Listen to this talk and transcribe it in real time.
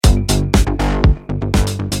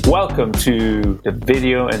Welcome to the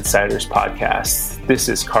Video Insiders Podcast. This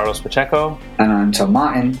is Carlos Pacheco. And I'm Tom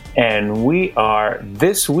Martin. And we are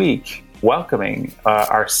this week welcoming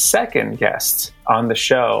our second guest on the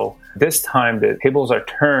show. This time the tables are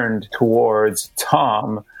turned towards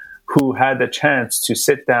Tom, who had the chance to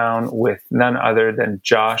sit down with none other than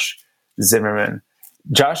Josh Zimmerman.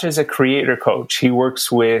 Josh is a creator coach. He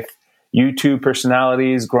works with YouTube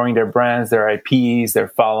personalities, growing their brands, their IPs, their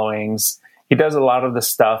followings. He does a lot of the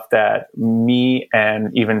stuff that me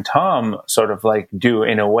and even Tom sort of like do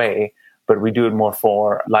in a way, but we do it more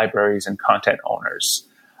for libraries and content owners.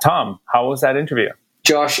 Tom, how was that interview?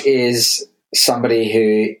 Josh is somebody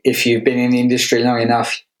who, if you've been in the industry long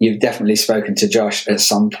enough, you've definitely spoken to Josh at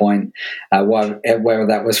some point, whether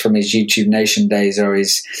that was from his YouTube Nation days or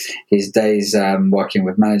his days working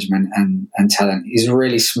with management and talent. He's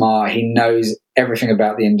really smart. He knows everything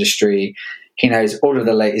about the industry. He knows all of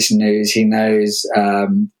the latest news. He knows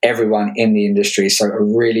everyone in the industry. So a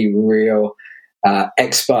really real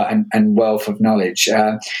expert and wealth of knowledge.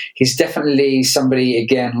 He's definitely somebody,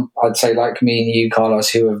 again, I'd say like me and you,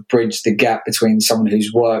 Carlos, who have bridged the gap between someone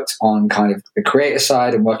who's worked on kind of the creator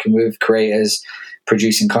side and working with creators,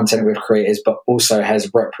 producing content with creators, but also has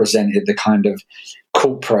represented the kind of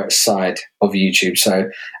corporate side of YouTube. So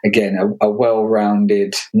again, a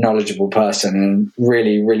well-rounded, knowledgeable person and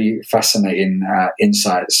really, really fascinating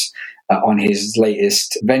insights on his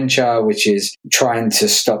latest venture, which is trying to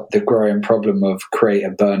stop the growing problem of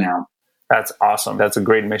creator burnout. That's awesome. That's a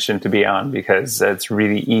great mission to be on because it's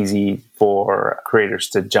really easy for creators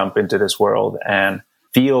to jump into this world and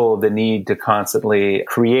feel the need to constantly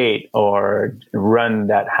create or run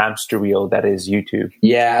that hamster wheel that is YouTube.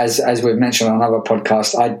 Yeah, as we've mentioned on another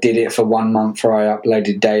podcast, I did it for 1 month where I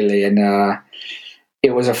uploaded daily, and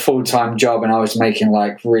it was a full-time job, and I was making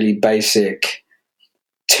like really basic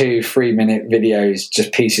 2-3 minute videos,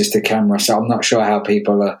 just pieces to camera. So I'm not sure how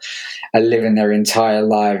people are living their entire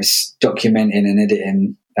lives documenting and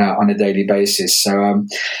editing on a daily basis. So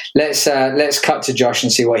let's cut to Josh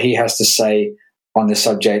and see what he has to say on the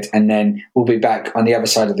subject, and then we'll be back on the other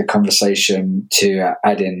side of the conversation to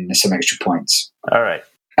add in some extra points. All right.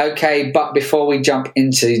 Okay, but before we jump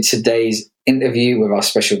into today's interview with our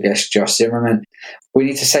special guest, Josh Zimmerman, we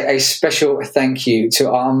need to say a special thank you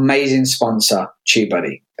to our amazing sponsor,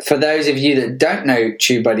 TubeBuddy. For those of you that don't know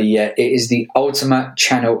TubeBuddy yet, it is the ultimate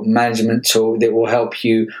channel management tool that will help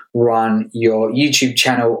you run your YouTube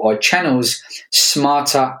channel or channels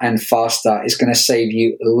smarter and faster. It's going to save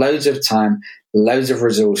you loads of time, loads of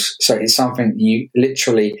resource. So it's something you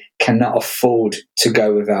literally cannot afford to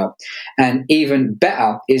go without. And even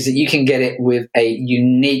better is that you can get it with a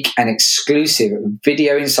unique and exclusive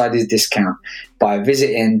Video Insiders discount by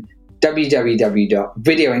visiting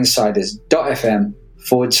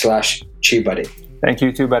www.videoinsiders.fm/TubeBuddy. Thank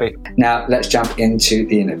you, TubeBuddy. Now let's jump into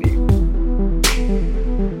the interview.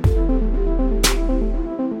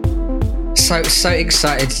 So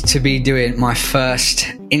excited to be doing my first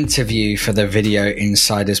interview for the Video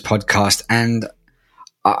Insiders podcast. And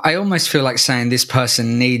I almost feel like saying this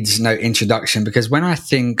person needs no introduction, because when I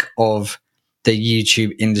think of the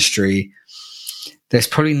YouTube industry, there's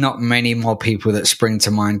probably not many more people that spring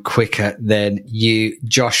to mind quicker than you,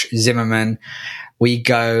 Josh Zimmerman. We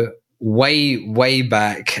go way, way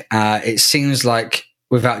back. It seems like,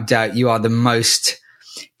 without doubt, you are the most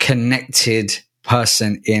connected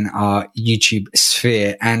person in our YouTube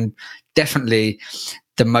sphere, and definitely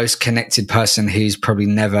the most connected person who's probably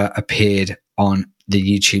never appeared on the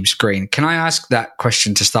YouTube screen. Can I ask that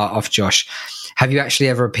question to start off, Josh? Have you actually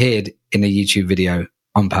ever appeared in a YouTube video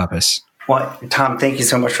on purpose? Well, Tom, thank you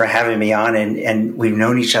so much for having me on. And we've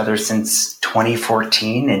known each other since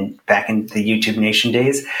 2014 and back in the YouTube Nation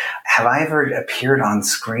days. Have I ever appeared on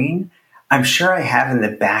screen? I'm sure I have in the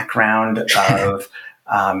background of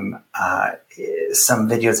some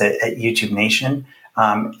videos at YouTube Nation,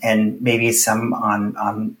 and maybe some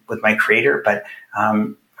on with my creator, but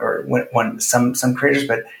or when some creators,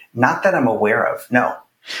 but not that I'm aware of. No.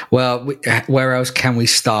 Well, where else can we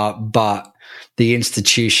start but the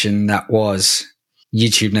institution that was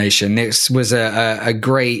YouTube Nation? It was a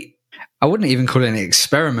great, I wouldn't even call it an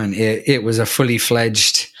experiment. It was a fully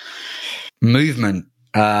fledged movement.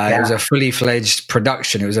 It was a fully fledged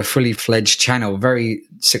production. It was a fully fledged channel, very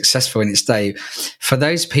successful in its day. For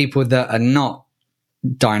those people that are not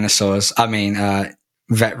dinosaurs,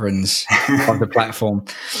 veterans of the platform,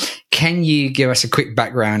 can you give us a quick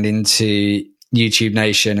background into YouTube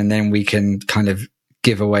Nation, and then we can kind of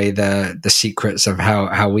give away the secrets of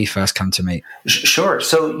how we first come to meet? Sure.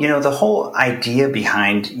 So, the whole idea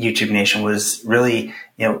behind YouTube Nation was really,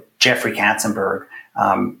 Jeffrey Katzenberg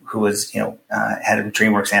who was, head of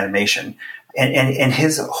DreamWorks Animation. And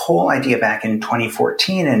his whole idea back in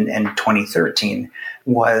 2014 and 2013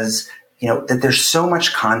 was, that there's so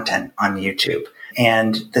much content on YouTube.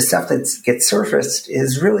 And the stuff that gets surfaced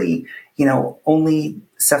is really, only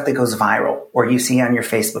stuff that goes viral or you see on your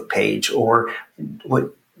Facebook page. Or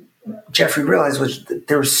what Jeffrey realized was that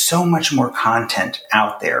there was so much more content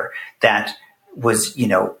out there that was,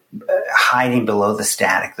 hiding below the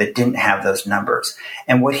static, that didn't have those numbers.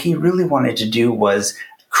 And what he really wanted to do was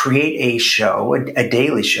create a show, a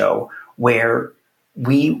daily show, where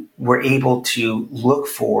we were able to look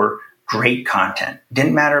for great content.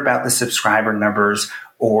 Didn't matter about the subscriber numbers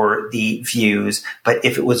or the views, but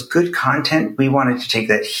if it was good content, we wanted to take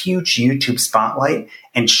that huge YouTube spotlight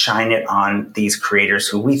and shine it on these creators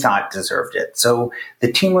who we thought deserved it. So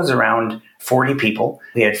the team was around 40 people.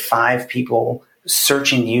 We had 5 people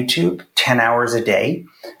searching YouTube 10 hours a day.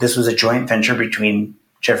 This was a joint venture between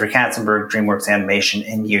Jeffrey Katzenberg, DreamWorks Animation,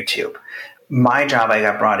 and YouTube. My job, I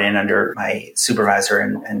got brought in under my supervisor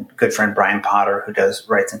and good friend Brian Potter, who does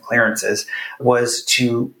rights and clearances, was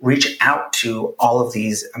to reach out to all of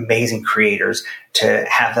these amazing creators to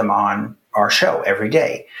have them on our show every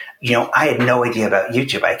day. I had no idea about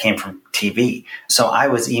YouTube. I came from TV. So I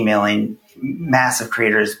was emailing massive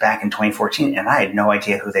creators back in 2014, and I had no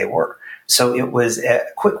idea who they were. So it was a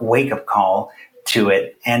quick wake-up call to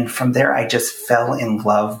it. And from there, I just fell in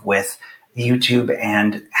love with YouTube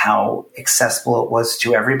and how accessible it was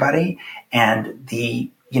to everybody, and the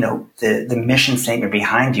mission statement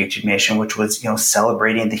behind YouTube Nation, which was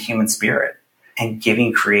celebrating the human spirit and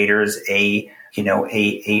giving creators a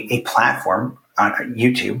platform on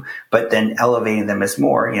YouTube, but then elevating them as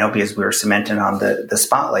more, because we were cemented on the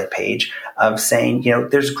spotlight page of saying,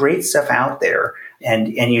 there's great stuff out there,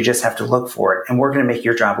 and you just have to look for it, and we're going to make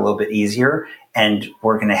your job a little bit easier, and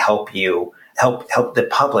we're going to help you. Help the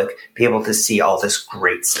public be able to see all this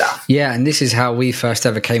great stuff. Yeah, and this is how we first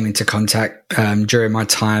ever came into contact during my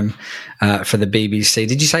time for the BBC.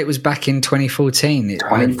 Did you say it was back in 2014?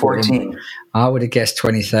 2014. I would have guessed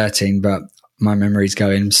 2013, but my memory's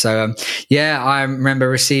going. So, I remember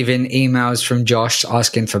receiving emails from Josh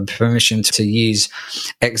asking for permission to use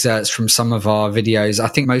excerpts from some of our videos, I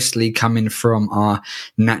think mostly coming from our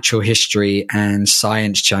natural history and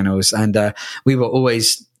science channels. And we were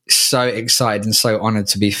always so excited and so honored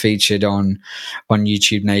to be featured on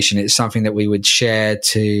YouTube Nation. It's something that we would share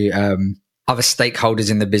to other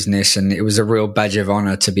stakeholders in the business, and it was a real badge of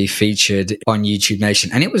honor to be featured on YouTube Nation.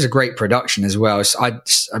 And it was a great production as well. So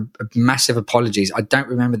massive apologies. I don't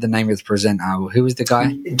remember the name of the presenter. Who was the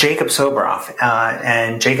guy? Jacob Soboroff.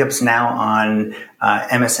 And Jacob's now on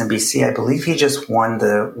MSNBC. I believe he just won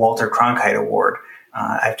the Walter Cronkite Award.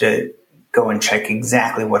 I have to go and check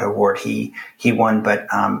exactly what award he won, but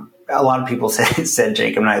a lot of people said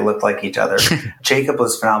Jacob and I looked like each other. Jacob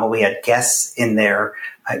was phenomenal. We had guests in there,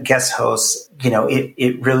 guest hosts.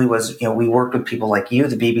 It really was. We worked with people like you,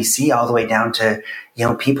 the BBC, all the way down to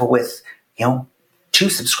people with 2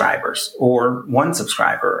 subscribers or 1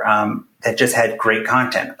 subscriber that just had great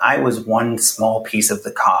content. I was one small piece of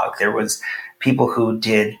the cog. There was people who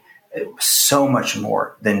did so much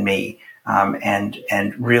more than me.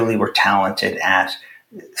 And really were talented at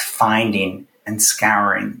finding and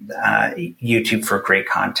scouring YouTube for great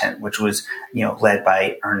content, which was led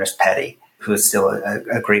by Ernest Petty, who is still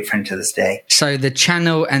a great friend to this day. So the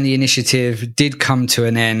channel and the initiative did come to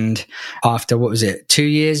an end after, what was it, 2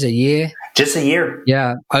 years, a year? Just a year.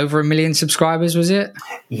 Yeah. Over 1 million subscribers, was it?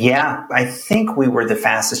 Yeah. I think we were the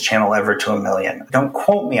fastest channel ever to 1 million. Don't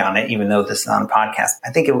quote me on it, even though this is on a podcast.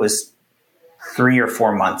 I think it was 3 or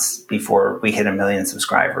 4 months before we hit 1 million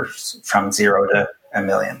subscribers, from 0 to 1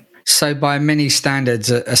 million. So by many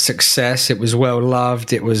standards, a success. It was well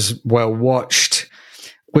loved. It was well watched.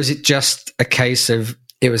 Was it just a case of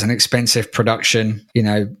it was an expensive production?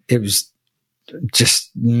 It was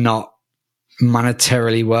just not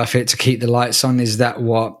monetarily worth it to keep the lights on. Is that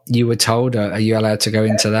what you were told? Or are you allowed to go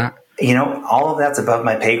into that? All of that's above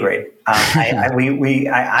my pay grade.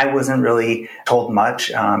 I wasn't really told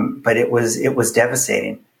much, but it was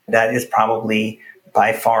devastating. That is probably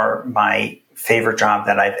by far my favorite job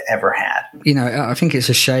that I've ever had. I think it's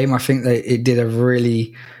a shame. I think that it did a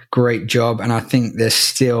really great job, and I think there's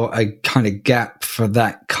still a kind of gap for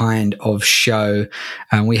that kind of show.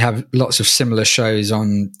 And we have lots of similar shows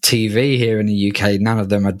on TV here in the UK. None of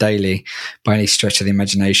them are daily by any stretch of the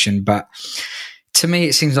imagination, but to me,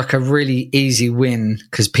 it seems like a really easy win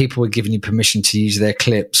because people were giving you permission to use their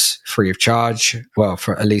clips free of charge. Well,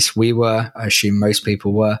 for at least we were. I assume most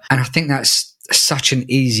people were. And I think that's such an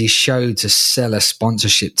easy show to sell a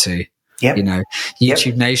sponsorship to. Yep.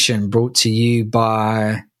 YouTube Nation brought to you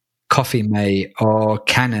by Coffee Mate or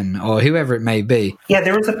Canon or whoever it may be. Yeah,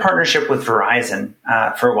 there was a partnership with Verizon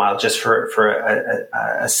for a while, just for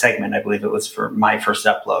a segment. I believe it was for my first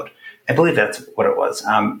upload. I believe that's what it was.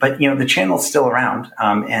 But the channel's still around,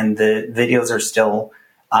 and the videos are still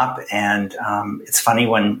up. And it's funny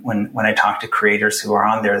when I talk to creators who are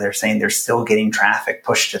on there, they're saying they're still getting traffic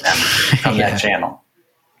pushed to them from that channel.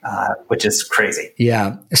 Which is crazy.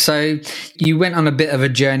 Yeah. So you went on a bit of a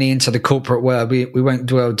journey into the corporate world. We won't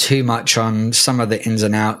dwell too much on some of the ins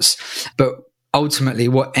and outs, but ultimately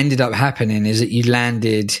what ended up happening is that you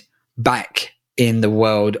landed back in the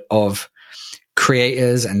world of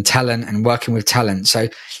creators and talent and working with talent. So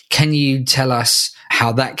can you tell us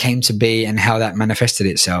how that came to be and how that manifested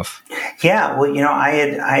itself? Yeah. Well,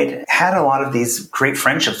 I'd had a lot of these great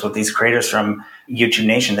friendships with these creators from YouTube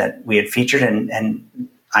Nation that we had featured, and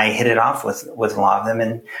I hit it off with a lot of them.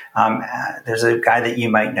 And there's a guy that you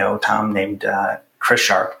might know, Tom, named Chris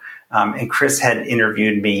Sharp. And Chris had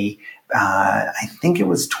interviewed me, I think it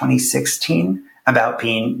was 2016, about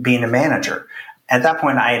being a manager. At that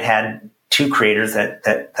point, I had two creators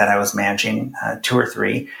that I was managing, two or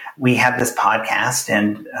three. We had this podcast,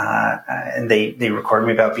 and they recorded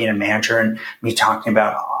me about being a manager and me talking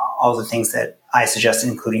about all the things that I suggested,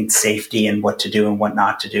 including safety and what to do and what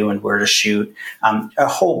not to do and where to shoot, a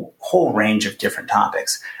whole range of different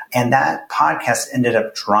topics. And that podcast ended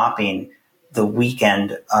up dropping the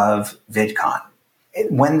weekend of VidCon.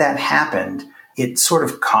 When that happened, it sort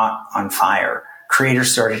of caught on fire.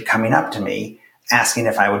 Creators started coming up to me asking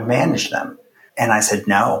if I would manage them. And I said,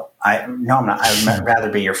 no, I'm not. I'd rather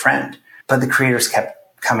be your friend. But the creators kept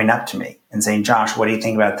coming up to me and saying, Josh, what do you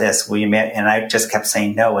think about this? Will you manage? And I just kept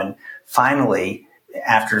saying no. And finally,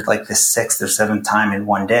 after like the sixth or seventh time in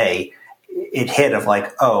one day, it hit of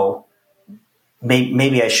like, oh,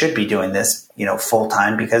 maybe I should be doing this, full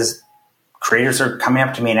time, because creators are coming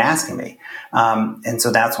up to me and asking me. And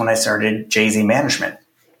so that's when I started Jay-Z Management.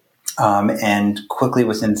 And quickly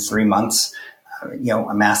within 3 months,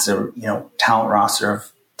 amassed a, talent roster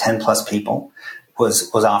of 10 plus people,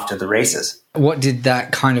 was off to the races. What did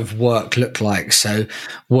that kind of work look like? So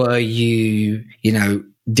were you,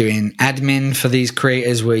 doing admin for these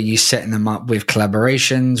creators? Were you setting them up with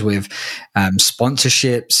collaborations, with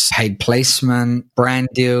sponsorships, paid placement, brand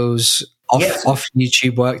deals, off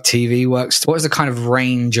YouTube work, TV works? What was the kind of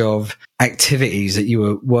range of activities that you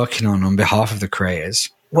were working on behalf of the creators?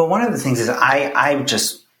 Well, one of the things is I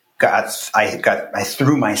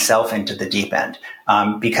threw myself into the deep end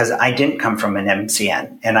because I didn't come from an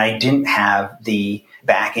MCN and I didn't have the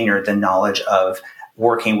backing or the knowledge of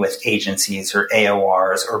working with agencies or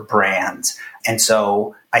AORs or brands. And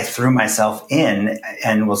so I threw myself in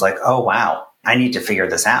and was like, oh, wow, I need to figure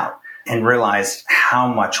this out, and realized how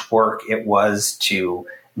much work it was to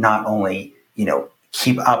not only,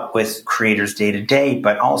 keep up with creators day to day,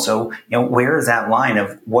 but also, where is that line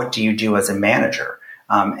of what do you do as a manager?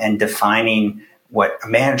 And defining what a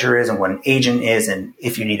manager is and what an agent is, and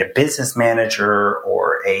if you need a business manager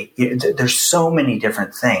or there's so many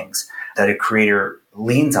different things that a creator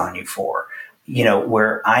leans on you for.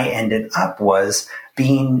 Where I ended up was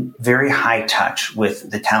being very high touch with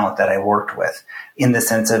the talent that I worked with, in the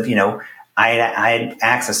sense of, I had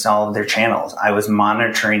access to all of their channels. I was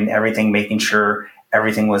monitoring everything, making sure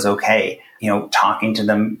everything was okay, talking to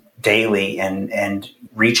them daily and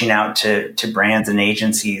reaching out to brands and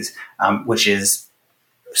agencies, which is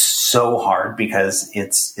so hard because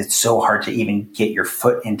it's so hard to even get your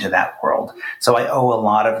foot into that world. So I owe a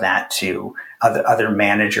lot of that to other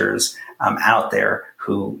managers out there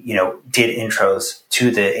who, did intros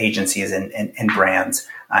to the agencies and brands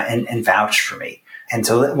and vouched for me. And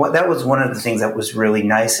so that was one of the things that was really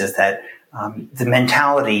nice, is that the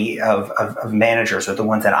mentality of managers, or the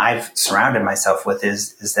ones that I've surrounded myself with,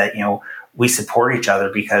 is that, we support each other,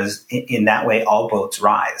 because in that way all boats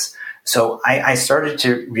rise. So I started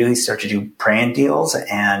to do brand deals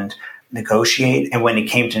and negotiate. And when it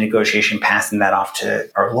came to negotiation, passing that off to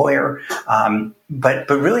our lawyer, but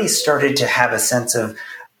really started to have a sense of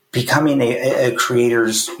becoming a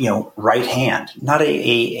creator's, right hand, not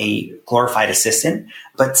a glorified assistant,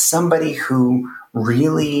 but somebody who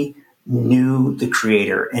really knew the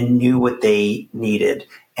creator and knew what they needed,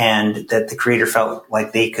 and that the creator felt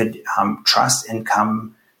like they could trust and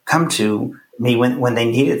come to me when they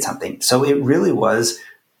needed something. So it really was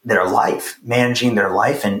their life, managing their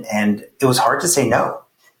life. And it was hard to say no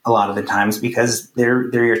a lot of the times, because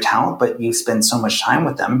they're your talent, but you spend so much time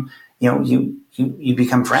with them, you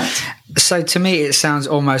become friends. So to me, it sounds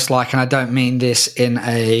almost like, and I don't mean this in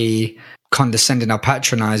a condescending or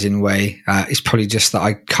patronizing way. It's probably just that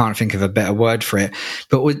I can't think of a better word for it.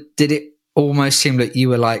 But did it almost seem like you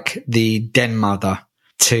were like the den mother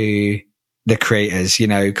to the creators,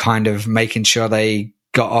 kind of making sure they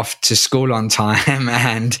got off to school on time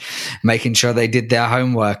and making sure they did their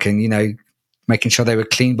homework and, making sure they were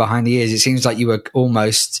clean behind the ears? It seems like you were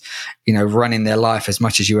almost, running their life as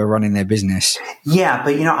much as you were running their business. Yeah,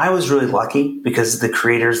 but I was really lucky because the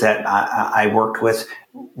creators that I worked with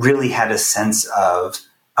really had a sense of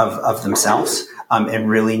themselves and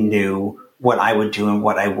really knew what I would do and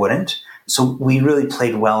what I wouldn't. So we really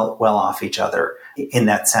played well off each other in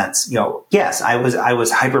that sense. Yes, I'm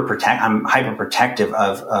hyper protective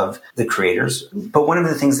of the creators. But one of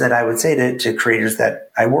the things that I would say to creators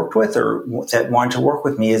that I worked with or that wanted to work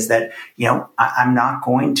with me is that, I'm not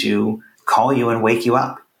going to call you and wake you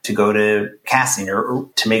up to go to casting or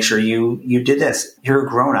to make sure you did this. You're a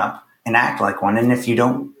grown up and act like one. And if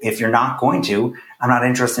you're not going to, I'm not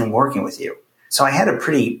interested in working with you. So I had a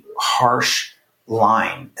pretty harsh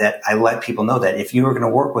line that I let people know that if you were going to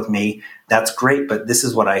work with me, that's great, but this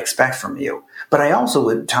is what I expect from you. But I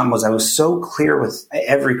also, Tom, I was so clear with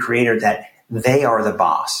every creator that they are the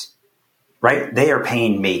boss, right? They are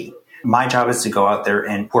paying me. My job is to go out there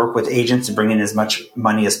and work with agents to bring in as much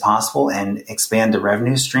money as possible and expand the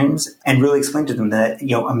revenue streams and really explain to them that,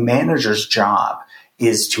 a manager's job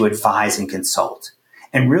is to advise and consult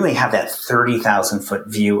and really have that 30,000 foot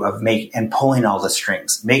view of and pulling all the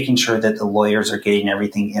strings, making sure that the lawyers are getting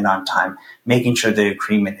everything in on time, making sure the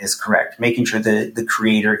agreement is correct, making sure the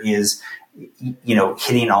creator is,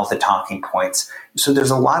 hitting all the talking points. So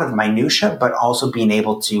there's a lot of minutia, but also being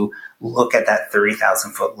able to look at that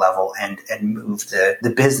 30,000 foot level and move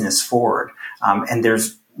the business forward. And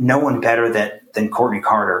there's no one better than Courtney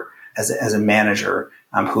Carter as a manager,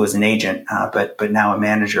 who is an agent, but now a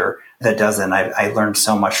manager that does it. And I learned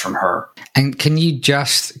so much from her. And can you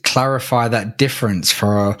just clarify that difference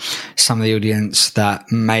for some of the audience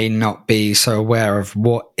that may not be so aware of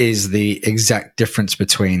what is the exact difference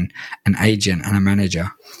between an agent and a manager?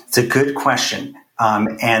 It's a good question.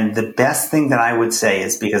 And the best thing that I would say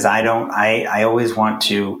is, because I always want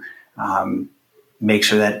to make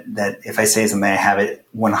sure that if I say something, I have it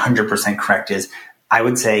 100% correct, is I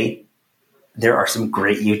would say there are some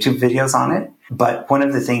great YouTube videos on it. But one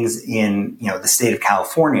of the things in the state of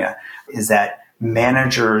California is that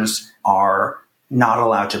managers are not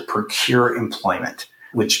allowed to procure employment,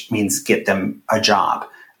 which means get them a job.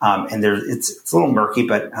 And it's a little murky,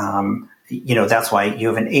 but that's why you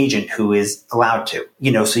have an agent who is allowed to.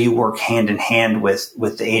 So you work hand in hand with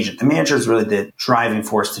the agent. The manager is really the driving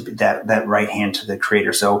force to be that right hand to the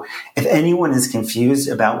creator. So if anyone is confused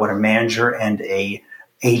about what a manager and a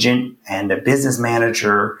agent and a business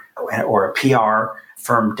manager or a PR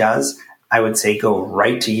firm does, I would say go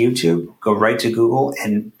right to YouTube, go right to Google,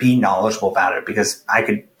 and be knowledgeable about it, because I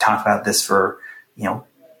could talk about this for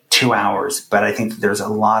 2 hours, but I think that there's a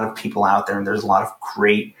lot of people out there and there's a lot of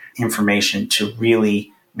great information to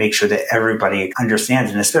really make sure that everybody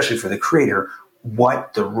understands, and especially for the creator,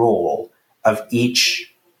 what the role of each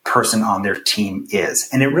person on their team is.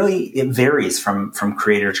 And it varies from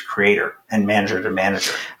creator to creator and manager to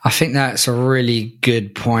manager. I think that's a really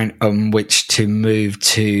good point on which to move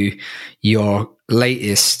to your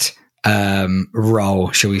latest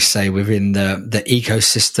role, shall we say, within the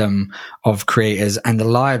ecosystem of creators and the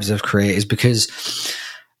lives of creators, because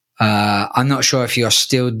I'm not sure if you're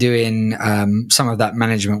still doing some of that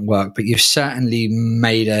management work, but you've certainly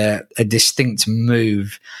made a distinct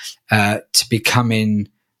move to becoming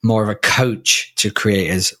more of a coach to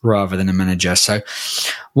creators rather than a manager. So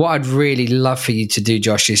what I'd really love for you to do,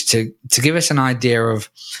 Josh, is to give us an idea of,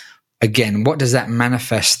 again, what does that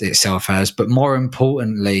manifest itself as? But more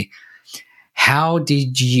importantly, how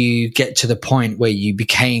did you get to the point where you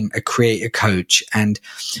became a creator coach? And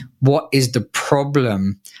what is the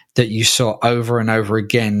problem that you saw over and over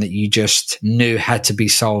again that you just knew had to be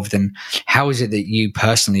solved? And how is it that you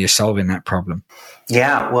personally are solving that problem?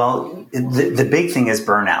 Yeah, well, the big thing is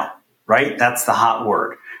burnout, right? That's the hot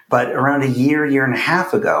word. But around a year and a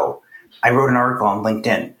half ago, I wrote an article on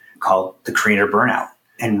LinkedIn called The Creator Burnout,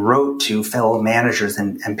 and wrote to fellow managers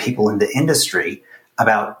and people in the industry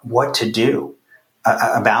about what to do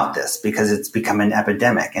about this, because it's become an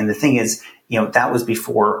epidemic. And the thing is, that was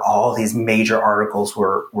before all these major articles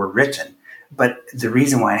were written. But the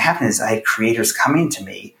reason why it happened is I had creators coming to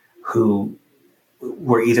me who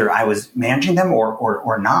were either I was managing them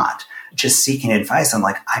or not, just seeking advice. I'm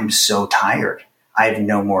like, I'm so tired. I have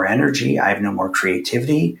no more energy. I have no more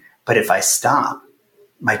creativity. But if I stop,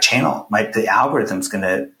 my channel, the algorithm's going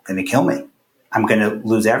to kill me. I'm going to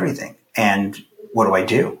lose everything. And what do I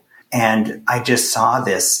do? And I just saw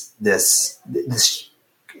this,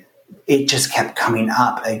 it just kept coming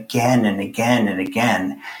up again and again and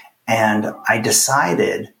again. And I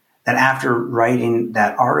decided that after writing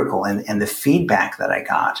that article and the feedback that I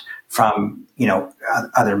got from,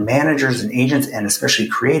 other managers and agents and especially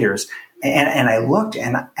creators, and I looked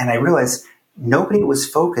and I realized nobody was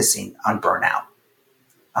focusing on burnout.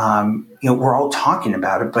 We're all talking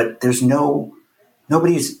about it, but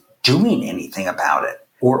nobody's doing anything about it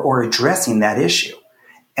or addressing that issue.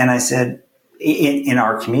 And I said, in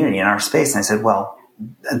our community, in our space, and I said, well,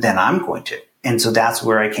 then I'm going to. And so that's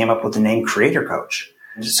where I came up with the name Creator Coach.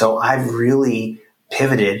 So I've really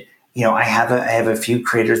pivoted. I have a few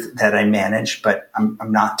creators that I manage, but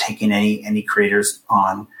I'm not taking any creators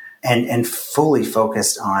on, and fully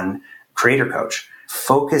focused on Creator Coach,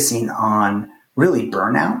 focusing on really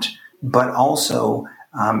burnout, but also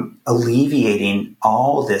alleviating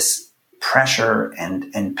all this pressure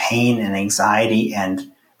and pain and anxiety.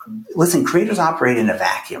 And listen, creators operate in a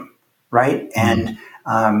vacuum, right? And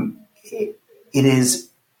it is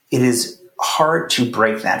hard to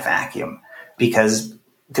break that vacuum because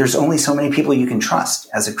there's only so many people you can trust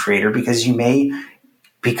as a creator, because you may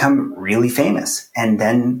become really famous and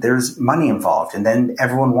then there's money involved and then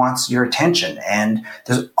everyone wants your attention. And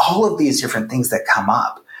there's all of these different things that come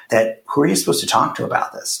up that who are you supposed to talk to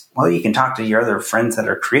about this? Well, you can talk to your other friends that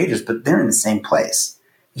are creators, but they're in the same place.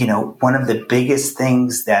 One of the biggest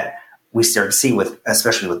things that we start to see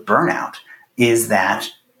especially with burnout, is that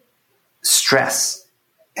stress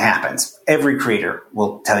happens. Every creator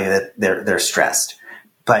will tell you that they're stressed.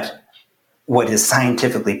 But what is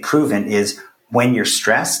scientifically proven is when you're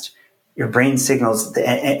stressed, your brain signals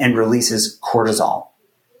and releases cortisol.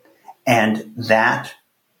 And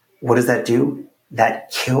what does that do?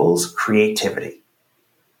 That kills creativity.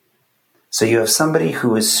 So you have somebody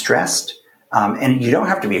who is stressed, and you don't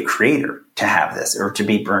have to be a creator to have this or to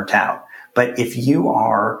be burnt out. But if you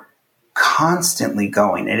are constantly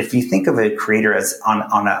going, and if you think of a creator as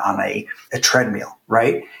on a treadmill,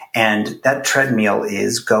 right? And that treadmill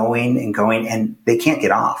is going and going and they can't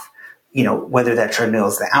get off, whether that treadmill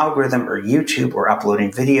is the algorithm or YouTube or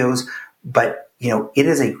uploading videos, but it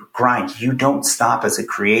is a grind. You don't stop as a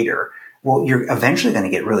creator. Well, you're eventually going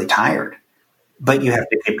to get really tired, but you have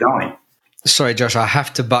to keep going. Sorry, Josh, I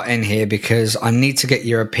have to butt in here because I need to get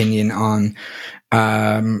your opinion on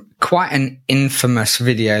quite an infamous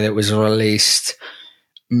video that was released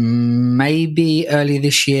maybe early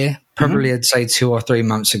this year, probably I'd say 2 or 3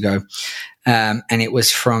 months ago. And it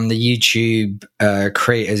was from the YouTube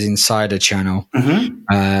Creators Insider channel.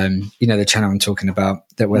 The channel I'm talking about,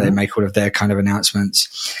 where they make all of their kind of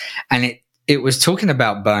announcements. And it was talking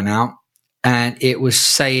about burnout, and it was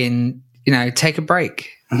saying, take a break.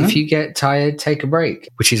 If you get tired, take a break,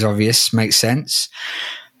 which is obvious, makes sense.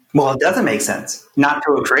 Well, it doesn't make sense, not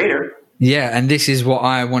to a creator. Yeah, and this is what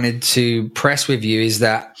I wanted to press with you, is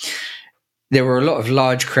that there were a lot of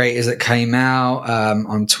large creators that came out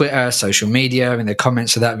on Twitter, social media, in the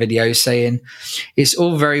comments of that video saying, it's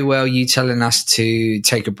all very well you telling us to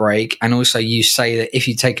take a break, and also you say that if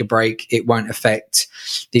you take a break, it won't affect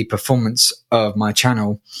the performance of my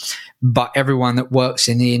channel. But everyone that works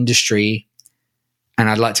in the industry, and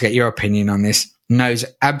I'd like to get your opinion on this, knows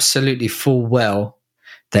absolutely full well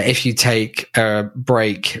that if you take a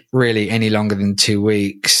break really any longer than 2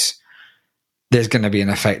 weeks, there's going to be an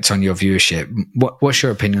effect on your viewership. What's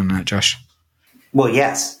your opinion on that, Josh? Well,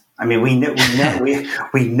 yes. I mean, we know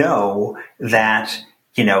that,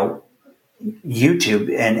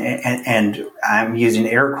 YouTube and I'm using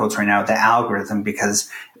air quotes right now, the algorithm, because,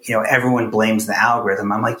 everyone blames the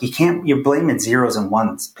algorithm. I'm like, you're blaming zeros and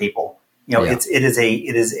ones, people. It is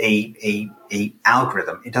a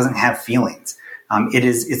algorithm. It doesn't have feelings.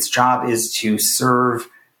 Its job is to serve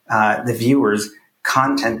the viewers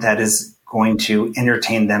content that is going to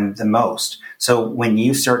entertain them the most. So when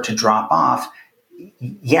you start to drop off,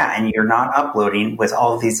 and you're not uploading with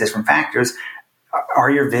all of these different factors, are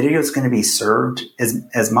your videos going to be served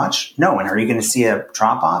as much? No. And are you going to see a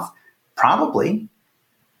drop off? Probably,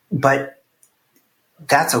 but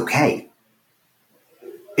that's okay.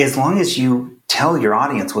 As long as you tell your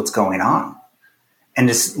audience what's going on. And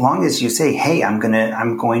as long as you say, hey, I'm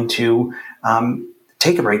going to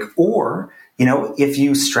take a break, or, if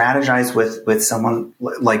you strategize with someone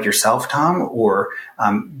like yourself, Tom, or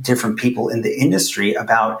different people in the industry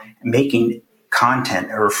about making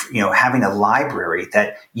content, or, having a library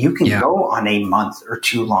that you can go on a month or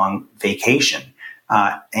 2 long vacation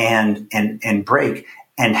and break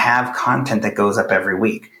and have content that goes up every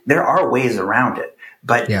week. There are ways around it.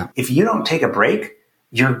 But if you don't take a break,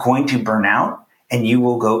 you're going to burn out and you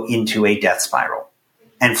will go into a death spiral.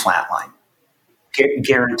 and flatline.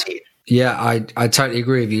 Guaranteed. Yeah, I totally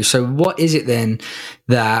agree with you. So what is it then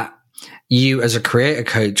that you as a creator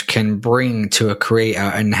coach can bring to a creator,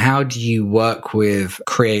 and how do you work with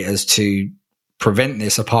creators to prevent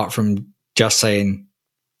this apart from just saying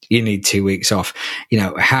you need 2 weeks off?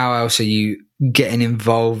 How else are you getting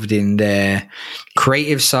involved in their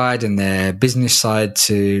creative side and their business side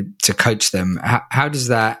to coach them? How does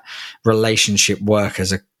that relationship work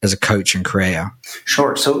as a coach and creator?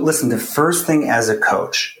 Sure. So listen, the first thing as a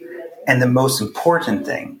coach, and the most important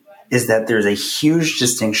thing, is that there's a huge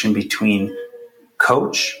distinction between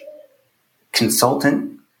coach,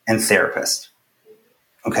 consultant, and therapist.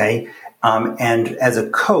 Okay? And as a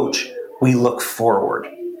coach, we look forward.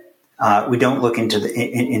 We don't look into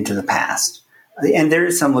the past. And there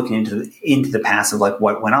is some looking into the past of like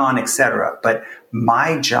what went on, etc. But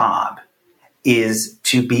my job is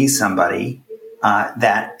to be somebody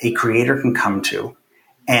that a creator can come to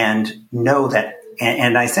and know that.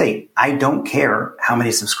 And I say, I don't care how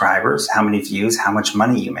many subscribers, how many views, how much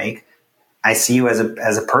money you make. I see you as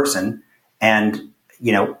a person, and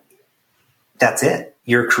that's it.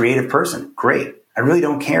 You're a creative person. Great. I really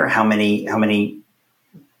don't care how many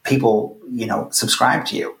people subscribe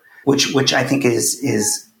to you, which I think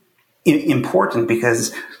is important,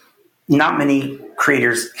 because not many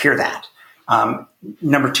creators hear that.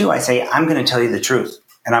 Number two, I say, I'm going to tell you the truth,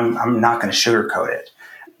 and I'm not going to sugarcoat it.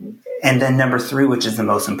 And then number three, which is the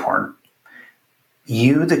most important,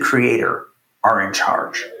 you, the creator, are in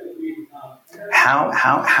charge.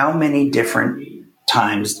 How many different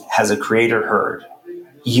times has a creator heard,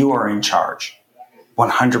 you are in charge?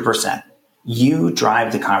 100%. You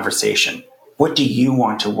drive the conversation. What do you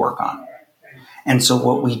want to work on? And so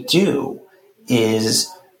what we do is,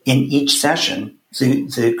 in each session,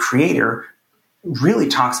 the creator really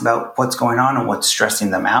talks about what's going on and what's stressing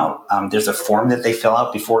them out. There's a form that they fill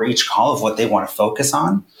out before each call of what they want to focus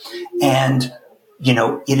on. And,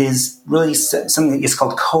 it is really something that is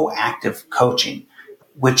called coactive coaching,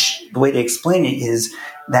 which the way to explain it is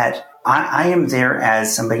that I am there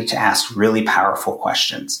as somebody to ask really powerful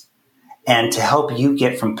questions and to help you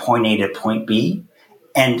get from point A to point B.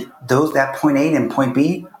 And that point A and point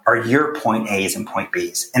B are your point A's and point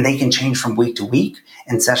B's. And they can change from week to week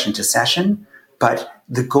and session to session. But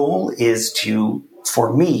the goal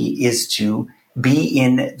for me, is to be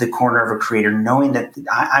in the corner of a creator, knowing that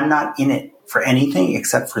I'm not in it for anything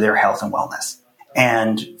except for their health and wellness,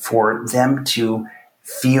 and for them to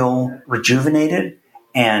feel rejuvenated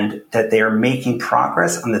and that they are making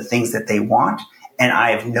progress on the things that they want. And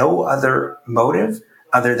I have no other motive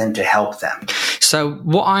other than to help them. So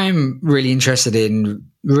what I'm really interested in,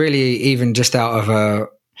 really even just out of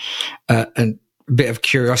a bit of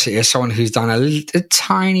curiosity, as someone who's done a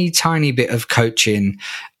tiny bit of coaching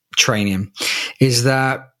training, is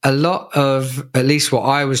that a lot of, at least what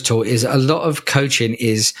I was taught, is a lot of coaching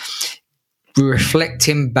is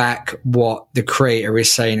reflecting back what the creator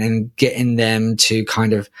is saying and getting them to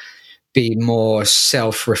kind of be more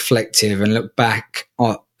self-reflective and look back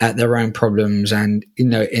at their own problems, and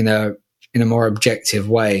in a more objective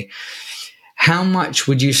way. How much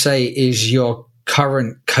would you say is your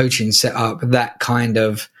current coaching setup that kind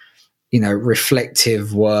of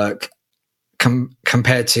reflective work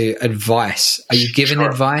compared to advice? Are you giving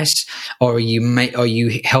advice, or are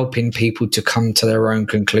you helping people to come to their own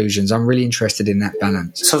conclusions? I'm really interested in that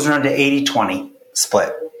balance. So it's around an 80-20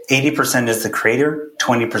 split. 80% is the creator,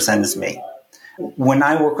 20% is me. When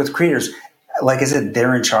I work with creators, like I said,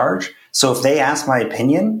 they're in charge. So if they ask my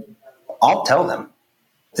opinion, I'll tell them.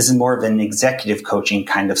 This is more of an executive coaching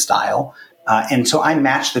kind of style. And so I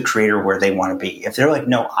match the creator where they want to be. If they're like,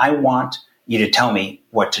 no, I want you to tell me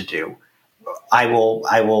what to do, I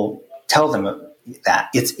will tell them that.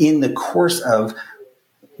 It's in the course of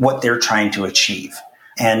what they're trying to achieve.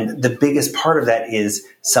 And the biggest part of that is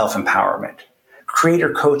self-empowerment.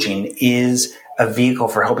 Creator coaching is a vehicle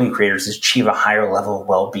for helping creators achieve a higher level of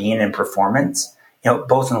well-being and performance,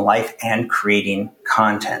 both in life and creating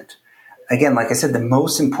content. Again, like I said, the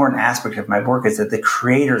most important aspect of my work is that the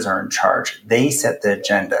creators are in charge. They set the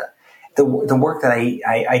agenda. The work that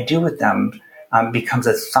I do with them becomes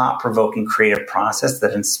a thought-provoking creative process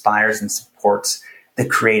that inspires and supports the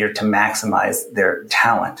creator to maximize their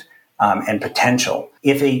talent and potential.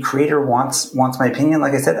 If a creator wants my opinion,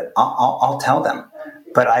 like I said, I'll tell them.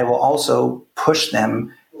 But I will also push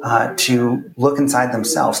them to look inside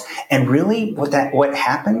themselves. And really what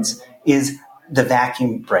happens is the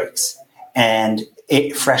vacuum breaks and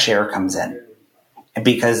fresh air comes in,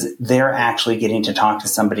 because they're actually getting to talk to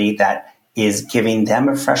somebody that is giving them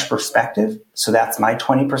a fresh perspective. So that's my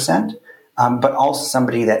 20%, but also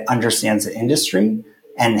somebody that understands the industry,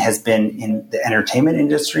 and has been in the entertainment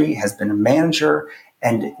industry, has been a manager,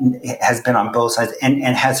 and has been on both sides, and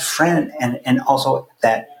has and also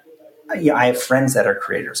that I have friends that are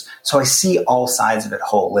creators, so I see all sides of it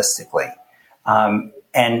holistically. And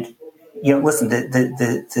listen,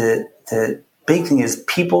 the big thing is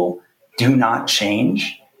people do not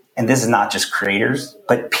change, and this is not just creators,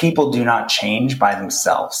 but people do not change by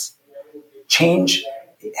themselves. Change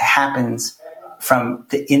happens from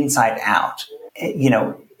the inside out.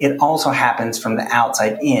 It also happens from the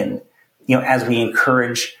outside in, as we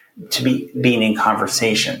encourage to being in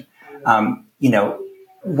conversation.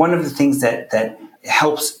 One of the things that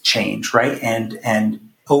helps change, right, and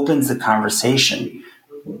opens the conversation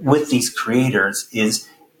with these creators is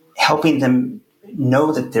helping them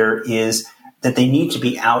know that that they need to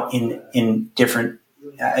be out in different,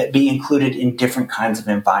 be included in different kinds of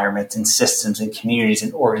environments and systems and communities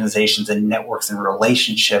and organizations and networks and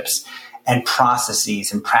relationships and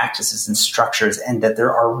processes and practices and structures, and that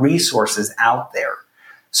there are resources out there.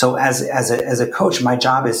 So as a coach, my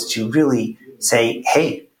job is to really say,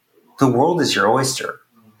 hey, the world is your oyster.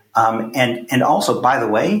 And also, by the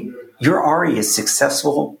way, you're already a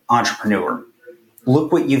successful entrepreneur.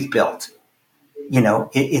 Look what you've built.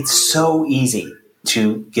 It's so easy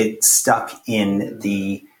to get stuck in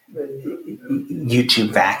the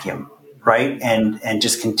YouTube vacuum, right? And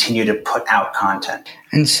just continue to put out content.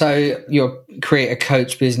 And so your Creator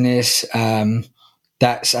Coach business,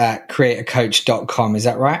 that's at creatorcoach.com. Is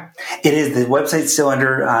that right? It is. The website's still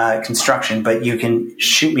under construction, but you can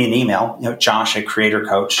shoot me an email,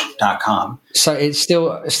 josh@creatorcoach.com. So it's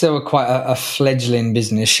still quite a fledgling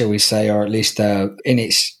business, shall we say, or at least in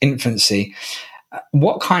its infancy.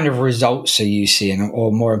 What kind of results are you seeing,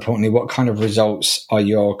 or more importantly, what kind of results are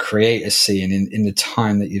your creators seeing in the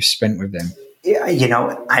time that you've spent with them? Yeah,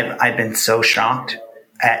 I've been so shocked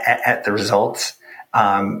at the results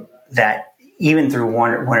that even through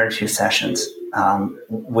one or two sessions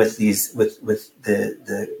with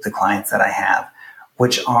the clients that I have,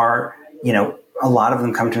 which are, a lot of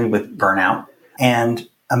them come to me with burnout, and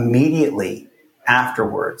immediately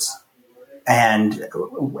afterwards, and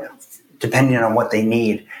depending on what they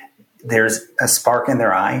need, there's a spark in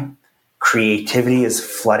their eye. Creativity is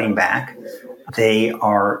flooding back. They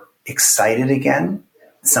are excited again.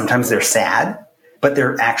 Sometimes they're sad, but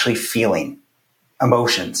they're actually feeling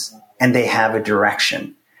emotions, and they have a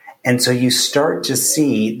direction. And so you start to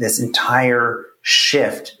see this entire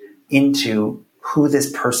shift into who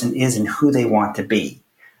this person is and who they want to be.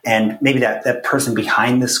 And maybe that person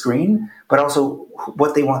behind the screen, but also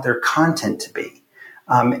what they want their content to be.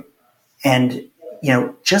 And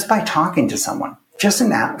just by talking to someone, just in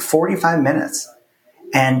that 45 minutes,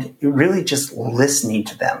 and really just listening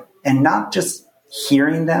to them, and not just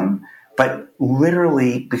hearing them, but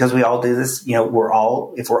literally, because we all do this,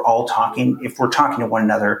 if we're talking to one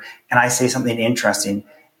another, and I say something interesting,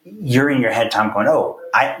 you're in your head, Tom, going, "Oh,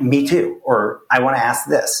 me too," or "I want to ask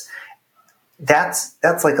this." That's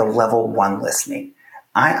like a level 1 listening.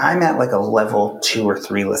 I'm at like a level 2 or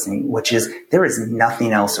 3 listening, which is there is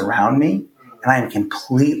nothing else around me, and I am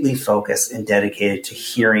completely focused and dedicated to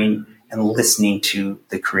hearing and listening to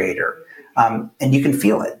the creator, and you can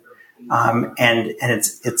feel it. And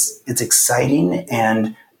it's exciting,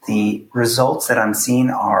 and the results that I'm seeing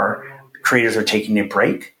are creators are taking a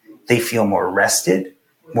break. They feel more rested.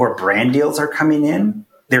 More brand deals are coming in.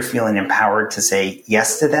 They're feeling empowered to say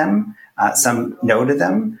yes to them, some no to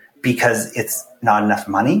them, because it's not enough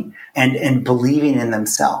money, and believing in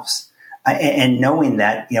themselves, and knowing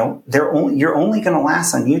that you're only going to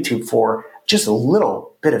last on YouTube for just a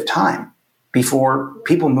little bit of time before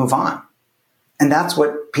people move on. And that's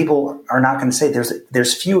what people are not going to say.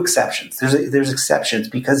 There's few exceptions. There's exceptions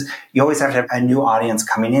because you always have to have a new audience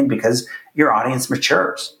coming in because your audience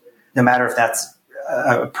matures, no matter if that's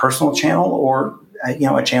a personal channel or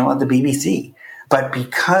a channel at the BBC. But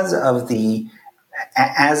because of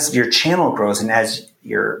as your channel grows and as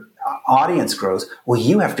your audience grows, well,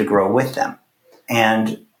 you have to grow with them.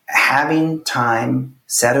 And having time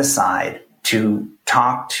set aside to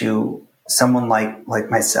talk to someone like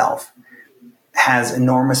myself has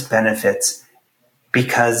enormous benefits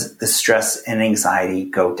because the stress and anxiety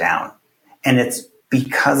go down. And it's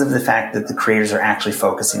because of the fact that the creators are actually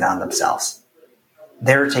focusing on themselves.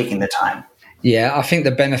 They're taking the time. Yeah, I think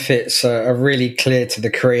the benefits are really clear to the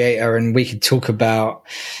creator, and we could talk about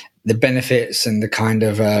the benefits and the kind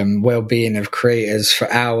of well-being of creators for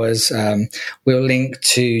hours. We'll link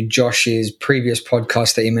to Josh's previous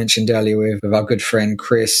podcast that he mentioned earlier with our good friend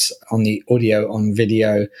Chris on the Audio on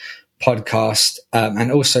Video podcast, and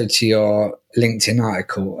also to your LinkedIn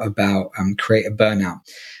article about creator burnout.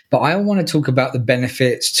 But I want to talk about the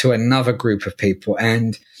benefits to another group of people.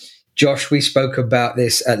 And Josh, we spoke about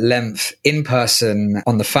this at length in person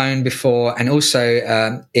on the phone before, and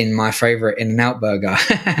also in my favorite In-N-Out burger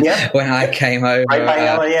when I came over. Right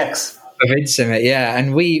by LAX. Zimmerman, yeah.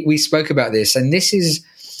 And we spoke about this, and this is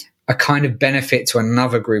a kind of benefit to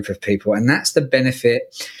another group of people, and that's the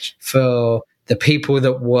benefit for the people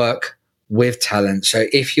that work with talent. So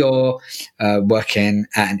if you're working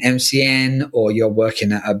at an MCN, or you're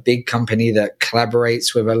working at a big company that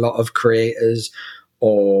collaborates with a lot of creators,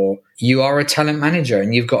 or you are a talent manager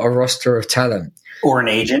and you've got a roster of talent, or an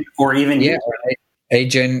agent, or even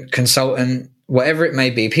agent, consultant, whatever it may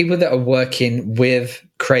be, people that are working with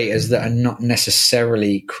creators that are not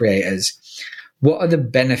necessarily creators, what are the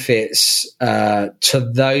benefits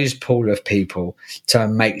to those pool of people to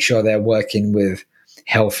make sure they're working with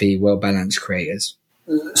healthy, well-balanced creators?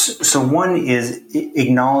 So one is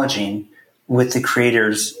acknowledging with the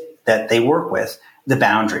creators that they work with the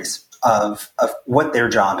boundaries of what their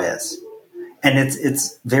job is. And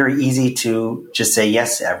it's very easy to just say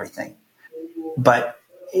yes to everything. But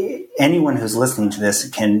anyone who's listening to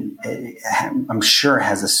this I'm sure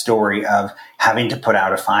has a story of having to put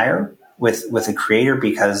out a fire with a creator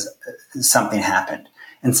because something happened.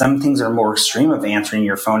 And some things are more extreme, of answering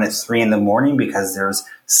your phone at 3 a.m. because there's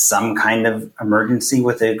some kind of emergency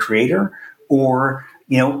with a creator, or,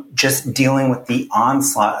 just dealing with the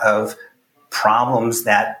onslaught of problems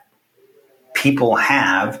that people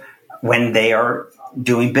have when they are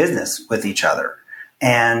doing business with each other.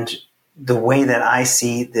 And the way that I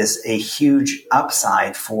see this, a huge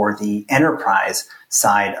upside for the enterprise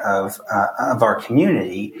side of our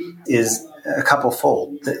community, is a couple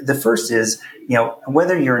fold. The first is,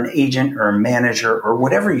 whether you're an agent or a manager or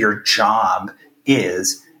whatever your job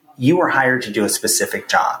is, you are hired to do a specific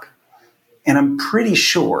job. And I'm pretty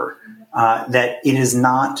sure that it is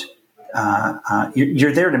not,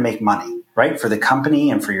 you're there to make money, right? For the company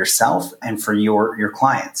and for yourself and for your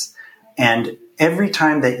clients. And every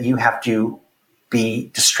time that you have to be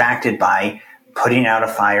distracted by putting out a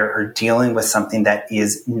fire or dealing with something that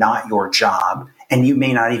is not your job, and you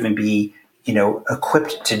may not even be,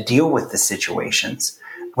 equipped to deal with the situations,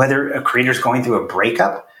 whether a creator's going through a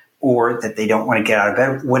breakup or that they don't want to get out of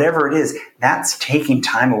bed, whatever it is, that's taking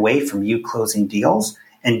time away from you closing deals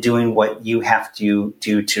and doing what you have to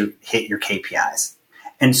do to hit your KPIs.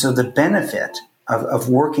 And so the benefit of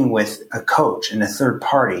working with a coach and a third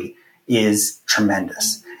party is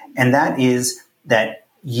tremendous. And that is that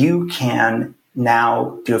you can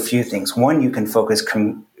now do a few things. One, you can focus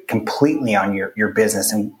completely on your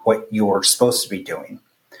business and what you're supposed to be doing.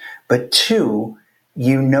 But two,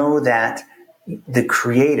 you know that the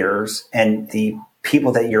creators and the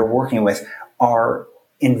people that you're working with are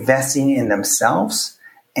investing in themselves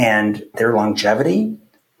and their longevity,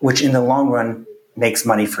 which in the long run makes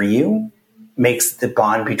money for you, makes the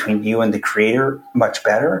bond between you and the creator much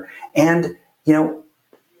better. And,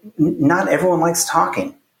 not everyone likes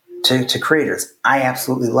talking to creators. I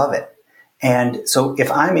absolutely love it. And so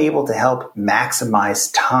if I'm able to help maximize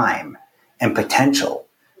time and potential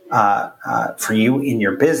for you in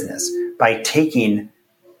your business by taking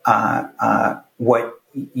what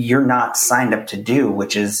you're not signed up to do,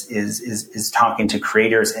 which is talking to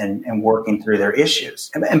creators and working through their issues.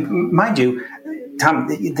 And mind you, Tom,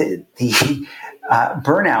 the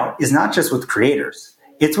burnout is not just with creators;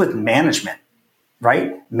 it's with management,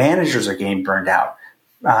 right? Managers are getting burned out.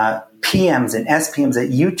 PMs and SPMs at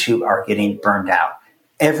YouTube are getting burned out.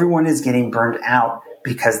 Everyone is getting burned out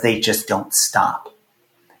because they just don't stop.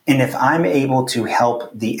 And if I'm able to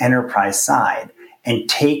help the enterprise side and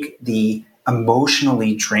take the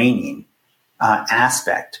emotionally draining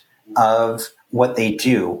aspect of what they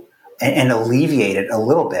do and alleviate it a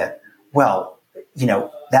little bit, well,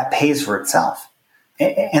 that pays for itself.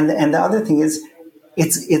 And the other thing is,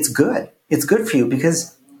 it's good. It's good for you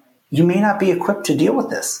because you may not be equipped to deal with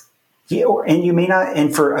this. And you may not,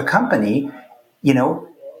 and for a company,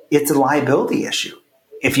 it's a liability issue.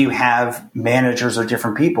 If you have managers or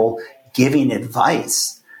different people giving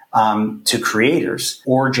advice to creators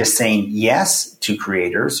or just saying yes to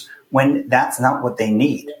creators when that's not what they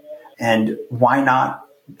need. And why not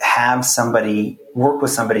have somebody work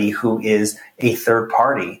with somebody who is a third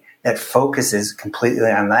party that focuses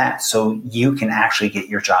completely on that so you can actually get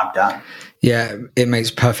your job done? Yeah, it makes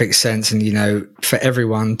perfect sense. And, for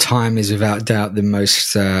everyone, time is without doubt the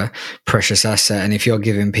most precious asset. And if you're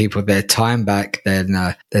giving people their time back,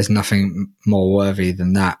 then there's nothing more worthy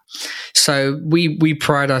than that. So we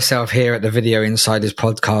pride ourselves here at the Video Insiders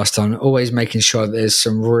podcast on always making sure that there's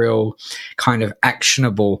some real kind of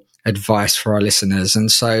actionable advice for our listeners.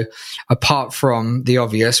 And so apart from the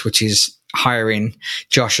obvious, which is hiring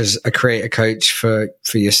Josh as a creator coach for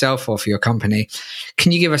yourself or for your company,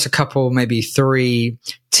 can you give us a couple, maybe 3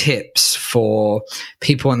 tips for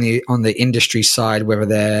people on the industry side, whether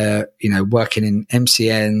they're, working in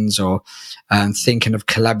MCNs or thinking of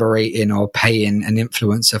collaborating or paying an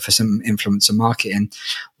influencer for some influencer marketing?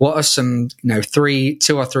 What are some, 2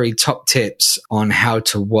 or 3 top tips on how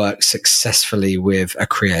to work successfully with a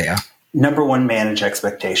creator? Number 1, manage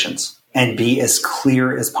expectations and be as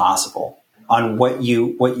clear as possible on what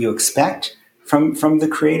you expect from the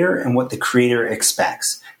creator and what the creator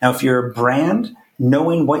expects. Now, if you're a brand,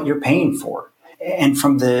 knowing what you're paying for. And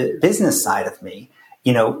from the business side of me,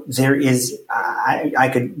 there is, I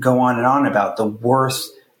could go on and on about the worth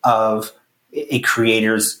of a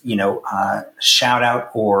creator's, shout out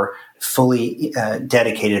or fully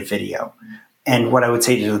dedicated video. And what I would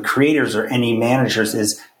say to the creators or any managers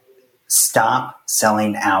is stop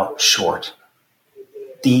selling out short.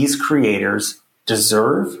 These creators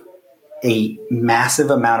deserve a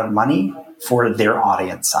massive amount of money for their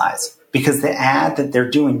audience size because the ad that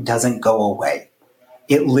they're doing doesn't go away.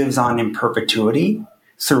 It lives on in perpetuity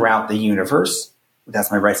throughout the universe.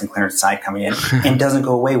 That's my rights and clearance side coming in, and doesn't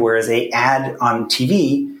go away. Whereas a ad on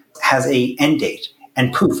TV has a end date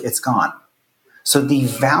and poof, it's gone. So the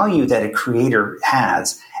value that a creator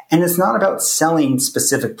has, and it's not about selling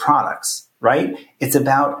specific products, right? It's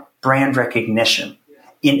about brand recognition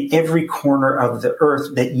in every corner of the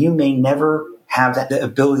earth that you may never have that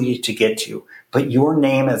ability to get to. But your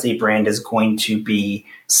name as a brand is going to be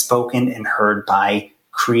spoken and heard by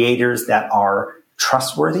creators that are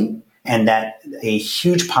trustworthy and that a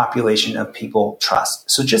huge population of people trust.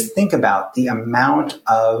 So just think about the amount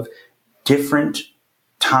of different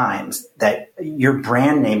times that your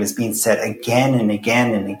brand name is being said again and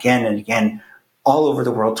again and again and again all over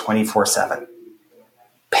the world 24/7.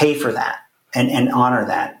 Pay for that and honor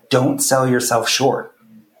that. Don't sell yourself short,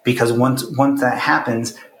 because once that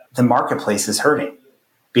happens, the marketplace is hurting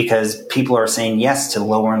because people are saying yes to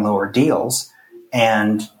lower and lower deals.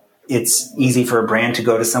 And it's easy for a brand to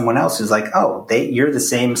go to someone else who's like, oh, you're the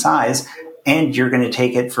same size and you're going to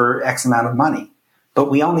take it for X amount of money.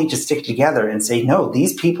 But we all need to stick together and say, no,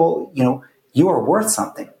 these people, you are worth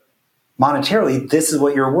something. Monetarily, this is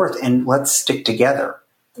what you're worth, and let's stick together.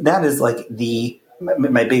 That is like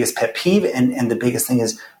my biggest pet peeve, and the biggest thing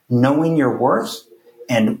is knowing your worth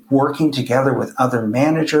and working together with other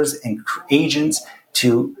managers and agents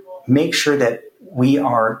to make sure that we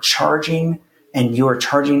are charging and you are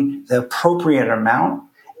charging the appropriate amount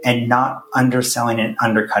and not underselling and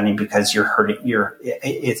undercutting because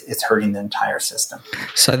it's hurting the entire system.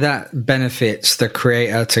 So that benefits the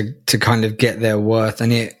creator to kind of get their worth,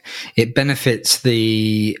 and it benefits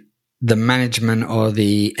the management or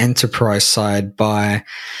the enterprise side by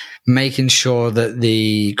making sure that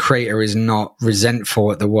the creator is not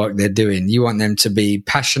resentful at the work they're doing. You want them to be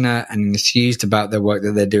passionate and enthused about the work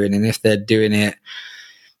that they're doing. And if they're doing it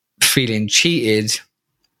feeling cheated,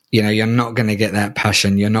 you're not going to get that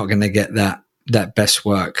passion. You're not going to get that best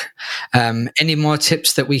work. Any more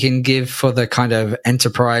tips that we can give for the kind of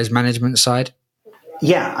enterprise management side?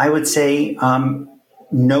 Yeah, I would say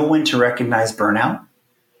know when to recognize burnout,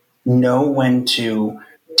 know when to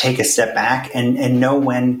take a step back, and know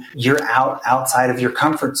when you're outside of your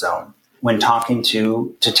comfort zone when talking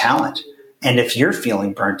to talent. And if you're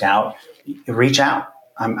feeling burnt out, reach out.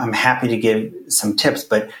 I'm happy to give some tips,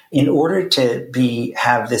 but in order to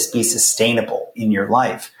have this be sustainable in your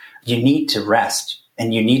life, you need to rest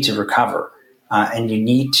and you need to recover and you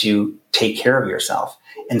need to take care of yourself.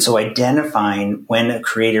 And so identifying when a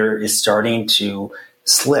creator is starting to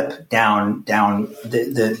slip down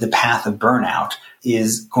the path of burnout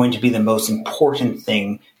is going to be the most important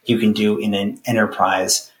thing you can do in an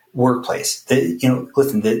enterprise workplace.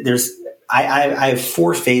 I have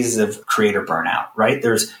 4 phases of creator burnout, right?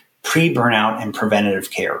 There's pre-burnout and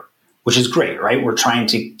preventative care, which is great, right? We're trying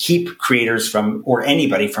to keep creators or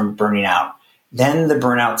anybody from burning out. Then the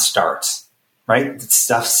burnout starts, right?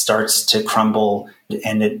 Stuff starts to crumble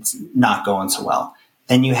and it's not going so well.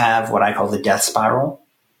 Then you have what I call the death spiral,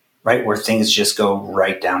 right? Where things just go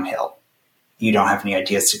right downhill. You don't have any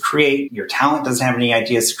ideas to create. Your talent doesn't have any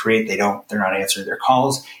ideas to create. They're not answering their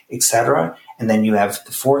calls, etc. And then you have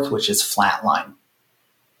the 4th, which is flatline.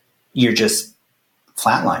 You're just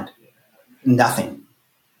flatlined. Nothing.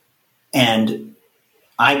 And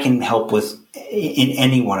I can help in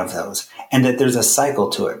any one of those, and that there's a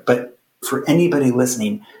cycle to it. But for anybody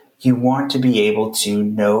listening, you want to be able to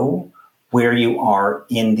know where you are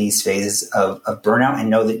in these phases of burnout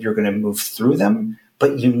and know that you're going to move through them,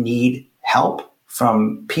 but you need help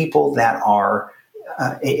from people that are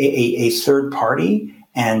a third party,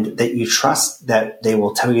 and that you trust that they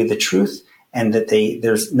will tell you the truth, and that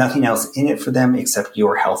there's nothing else in it for them except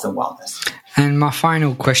your health and wellness. And my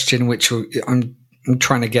final question, which I'm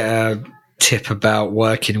trying to get a tip about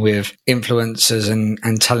working with influencers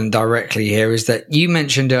and talent directly here, is that you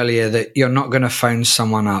mentioned earlier that you're not going to phone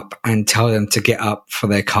someone up and tell them to get up for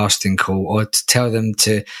their casting call, or to tell them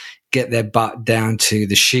to get their butt down to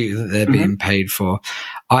the shoot that they're being paid for.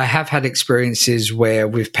 I have had experiences where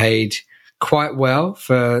we've paid quite well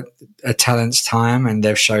for a talent's time, and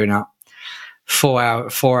they've shown up 4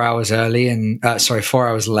 hours early and 4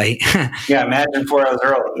 hours late. Yeah, imagine 4 hours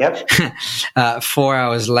early. Yep. 4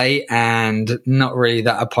 hours late and not really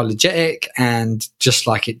that apologetic, and just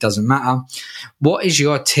like it doesn't matter. What is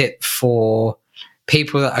your tip for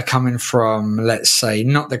people that are coming from, let's say,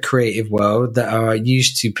 not the creative world, that are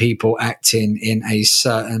used to people acting in a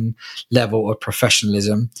certain level of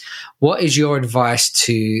professionalism? What is your advice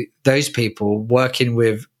to those people working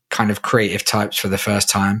with kind of creative types for the first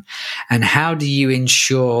time, and how do you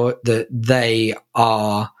ensure that they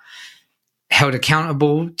are held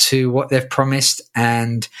accountable to what they've promised,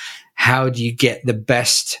 and how do you get the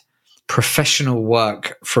best professional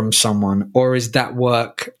work from someone? Or is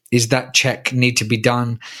that check need to be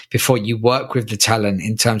done before you work with the talent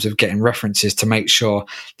in terms of getting references to make sure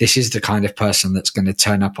this is the kind of person that's going to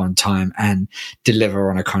turn up on time and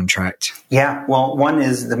deliver on a contract? Yeah, well, one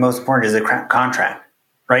is the most important is a contract.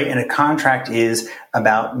 Right? And a contract is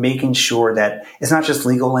about making sure that it's not just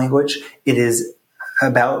legal language. It is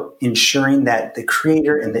about ensuring that the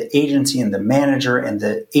creator and the agency and the manager and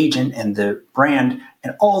the agent and the brand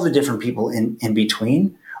and all the different people in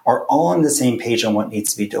between are all on the same page on what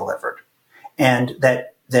needs to be delivered. And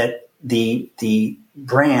that the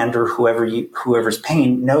brand or whoever's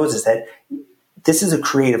paying knows is that this is a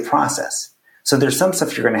creative process. So there's some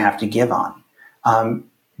stuff you're going to have to give on.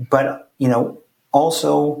 But,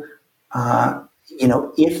 also,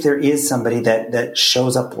 if there is somebody that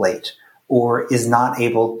shows up late or is not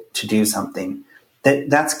able to do something,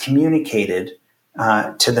 that's communicated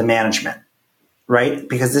to the management, right?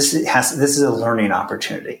 Because this is a learning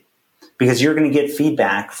opportunity. Because you're going to get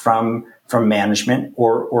feedback from management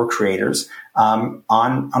or creators on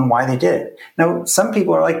why they did it. Now, some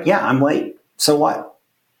people are like, yeah, I'm late. So what?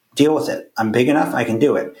 Deal with it. I'm big enough. I can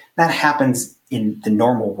do it. That happens in the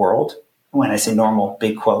normal world. When I say normal,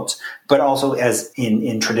 big quotes, but also as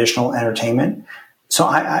in traditional entertainment. So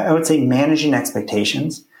I would say managing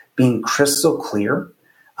expectations, being crystal clear.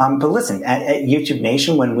 But listen, at YouTube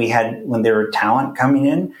Nation, when there were talent coming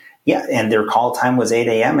in, yeah, and their call time was 8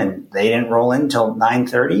 a.m. and they didn't roll in until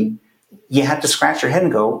 9:30, you had to scratch your head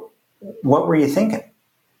and go, what were you thinking?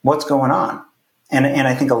 What's going on? And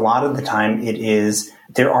I think a lot of the time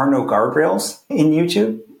there are no guardrails in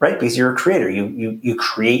YouTube, right? Because you're a creator. You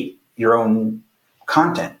create your own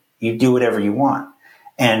content. You do whatever you want.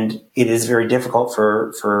 And it is very difficult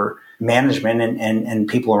for management and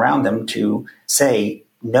people around them to say,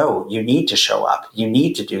 no, you need to show up. You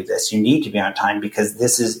need to do this. You need to be on time because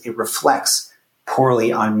it reflects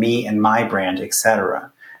poorly on me and my brand,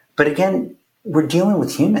 etc. But again, we're dealing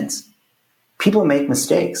with humans. People make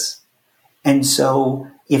mistakes. And so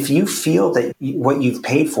if you feel that what you've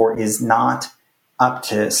paid for is not up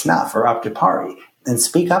to snuff or up to par, then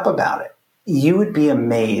speak up about it. You would be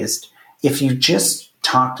amazed if you just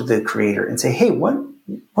talk to the creator and say, hey,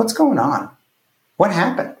 what's going on? What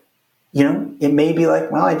happened? It may be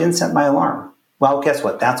like, well, I didn't set my alarm. Well, guess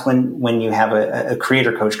what? That's when you have a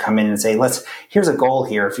creator coach come in and say, here's a goal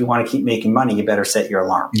here. If you want to keep making money, you better set your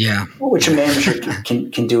alarm. Yeah. Which a manager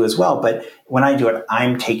can do as well. But when I do it,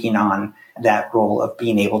 I'm taking on that role of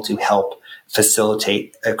being able to help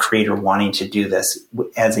facilitate a creator wanting to do this.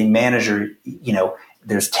 As a manager,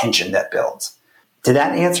 there's tension that builds. Did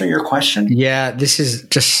that answer your question? Yeah, this is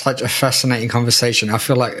just such a fascinating conversation. I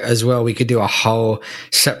feel like as well we could do a whole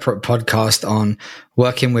separate podcast on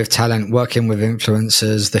working with talent, working with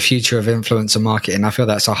influencers, the future of influencer marketing. I feel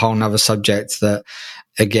that's a whole nother subject that,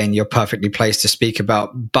 again, you're perfectly placed to speak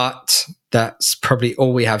about, but that's probably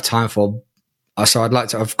all we have time for. So I'd like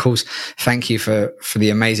to, of course, thank you for the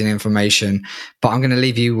amazing information, but I'm going to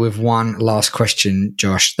leave you with one last question,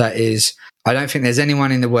 Josh. That is, I don't think there's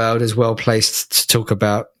anyone in the world as well placed to talk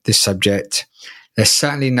about this subject. There's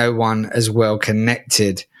certainly no one as well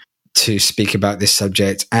connected to speak about this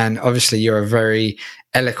subject. And obviously you're a very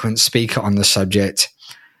eloquent speaker on the subject.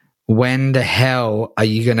 When the hell are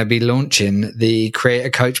you going to be launching the Creator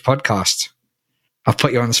Coach podcast? I've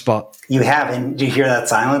put you on the spot. You have. And do you hear that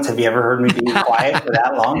silence? Have you ever heard me be quiet for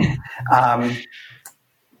that long?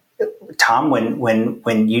 Tom,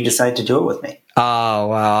 when you decide to do it with me. Oh,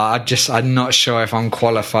 well, I'm not sure if I'm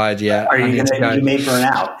qualified yet. Are you gonna? You may burn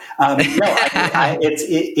out. No,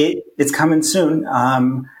 it's coming soon. I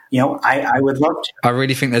would love to. I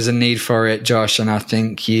really think there's a need for it, Josh, and I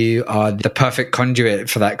think you are the perfect conduit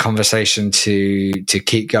for that conversation to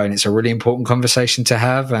keep going. It's a really important conversation to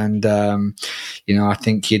have, and I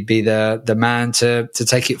think you'd be the man to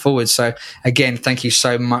take it forward. So again, thank you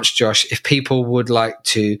so much, Josh. If people would like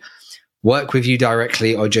to work with you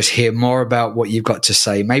directly or just hear more about what you've got to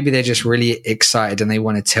say, maybe they're just really excited and they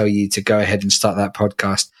want to tell you to go ahead and start that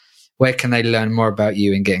podcast, where can they learn more about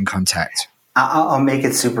you and get in contact? I'll make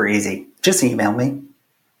it super easy. Just email me,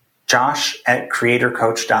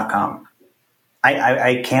 josh@creatorcoach.com.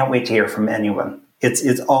 I can't wait to hear from anyone.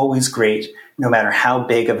 It's always great, no matter how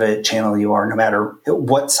big of a channel you are, no matter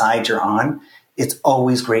what side you're on. It's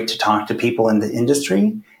always great to talk to people in the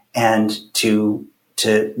industry and to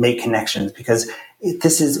make connections, because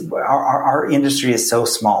this is our industry is so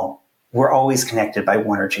small. We're always connected by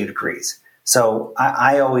 1 or 2 degrees. So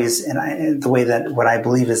I always, the way that what I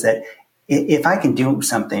believe is that if I can do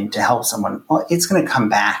something to help someone, well, it's going to come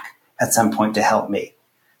back at some point to help me.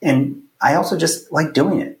 And I also just like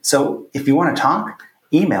doing it. So if you want to talk,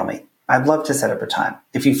 email me. I'd love to set up a time.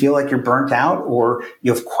 If you feel like you're burnt out or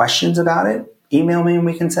you have questions about it, email me and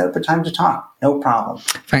we can set up a time to talk. No problem.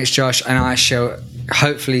 Thanks, Josh. And I shall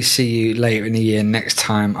hopefully see you later in the year next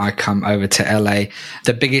time I come over to LA.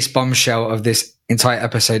 The biggest bombshell of this entire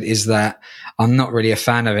episode is that I'm not really a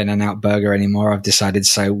fan of In-N-Out Burger anymore. I've decided,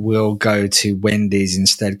 so we'll go to Wendy's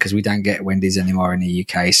instead, because we don't get Wendy's anymore in the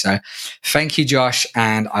UK. So thank you, Josh.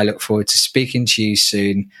 And I look forward to speaking to you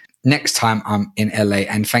soon next time I'm in LA.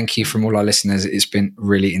 And thank you from all our listeners. It's been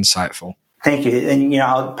really insightful. Thank you. And,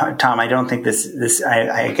 Tom, I don't think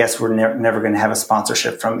I guess we're never going to have a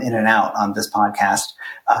sponsorship from In-N-Out on this podcast.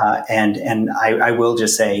 And I will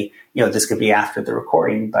just say, this could be after the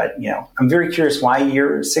recording, but, I'm very curious why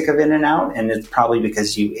you're sick of In-N-Out. And it's probably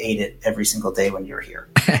because you ate it every single day when you were here.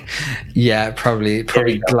 Yeah, probably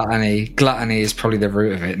gluttony. Gluttony is probably the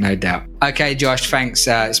root of it, no doubt. Okay, Josh, thanks.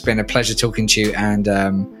 It's been a pleasure talking to you, and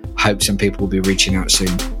hope some people will be reaching out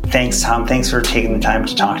soon. Thanks, Tom. Thanks for taking the time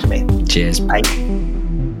to talk to me. Cheers. Bye.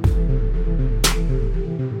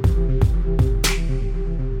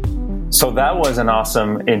 So that was an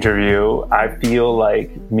awesome interview. I feel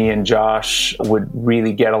like me and Josh would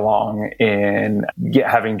really get along in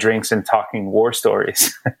having drinks and talking war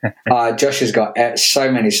stories. Josh has got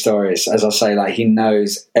so many stories. As I say, like, he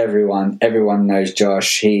knows everyone. Everyone knows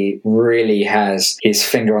Josh. He really has his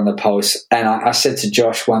finger on the pulse. And I said to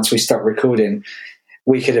Josh once we stopped recording,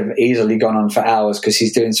 we could have easily gone on for hours, because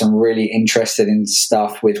he's doing some really interesting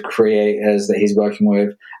stuff with creators that he's working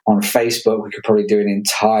with on Facebook. We could probably do an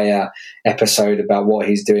entire episode about what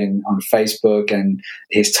he's doing on Facebook and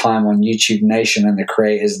his time on YouTube Nation and the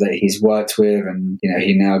creators that he's worked with, and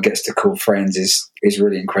he now gets to call friends is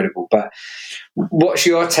really incredible. But what's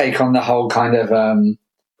your take on the whole kind of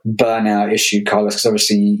burnout issue, Carlos? Because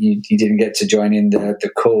obviously you didn't get to join in the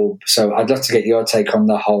call, so I'd love to get your take on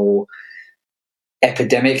the whole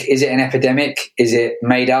epidemic. Is it an epidemic? Is it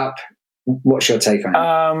made up? What's your take on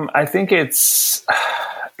it? I think it's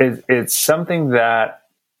something that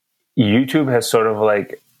YouTube has sort of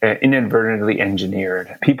like inadvertently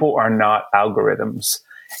engineered. People are not algorithms,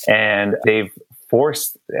 and they've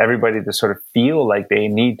forced everybody to sort of feel like they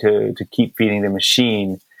need to keep feeding the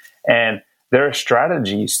machine. And there are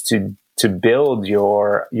strategies to build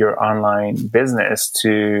your online business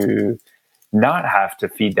to not have to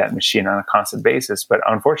feed that machine on a constant basis. But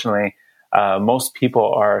unfortunately, most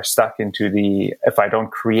people are stuck into the, if I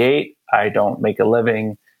don't create, I don't make a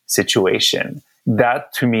living situation.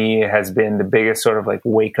 That to me has been the biggest sort of like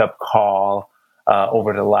wake up call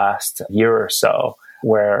over the last year or so,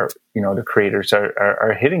 where, the creators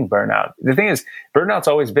are hitting burnout. The thing is, burnout's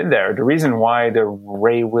always been there. The reason why the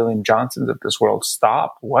Ray William Johnsons of this world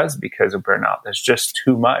stopped was because of burnout. There's just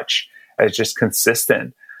too much. It's just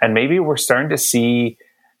consistent. And maybe we're starting to see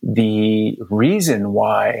the reason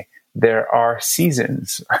why there are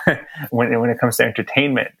seasons when it comes to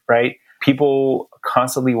entertainment, right? People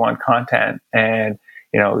constantly want content, and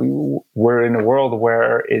we're in a world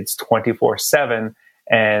where it's 24/7,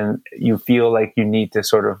 and you feel like you need to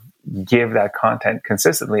sort of give that content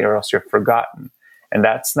consistently, or else you're forgotten. And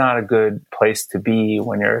that's not a good place to be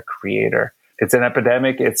when you're a creator. It's an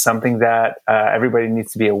epidemic. It's something that everybody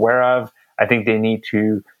needs to be aware of. I think they need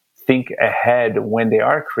to think ahead when they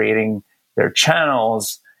are creating their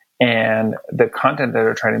channels and the content that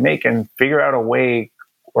they're trying to make, and figure out a way,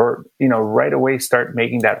 or, right away start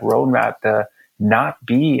making that roadmap to not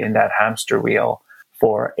be in that hamster wheel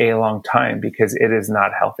for a long time because it is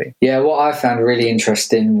not healthy. Yeah, what I found really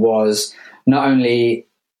interesting was not only,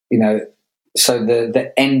 so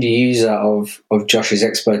the end user of Josh's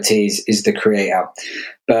expertise is the creator,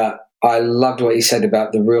 but I loved what he said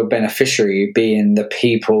about the real beneficiary being the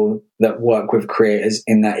people that work with creators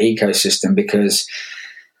in that ecosystem, because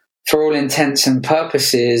for all intents and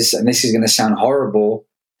purposes, and this is going to sound horrible,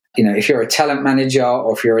 if you're a talent manager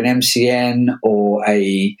or if you're an MCN or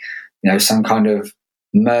some kind of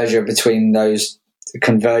merger between those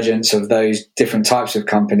convergence of those different types of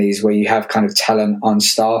companies where you have kind of talent on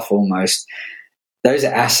staff almost, those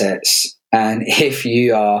are assets. And if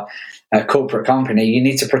you are a corporate company, you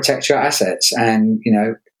need to protect your assets and,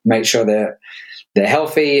 make sure that they're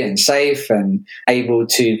healthy and safe and able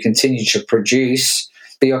to continue to produce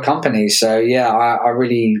for your company. So, yeah, I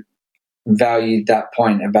really valued that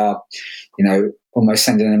point about, almost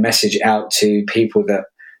sending a message out to people that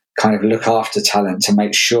kind of look after talent to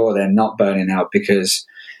make sure they're not burning out, because,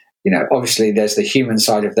 obviously there's the human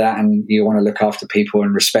side of that, and you want to look after people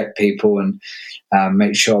and respect people and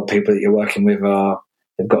make sure people that you're working with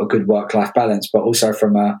they've got a good work-life balance, but also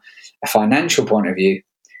from a financial point of view,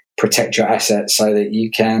 protect your assets so that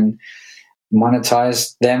you can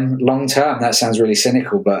monetize them long-term. That sounds really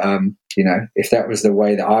cynical, but, if that was the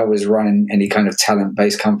way that I was running any kind of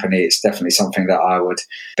talent-based company, it's definitely something that I would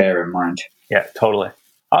bear in mind. Yeah, totally.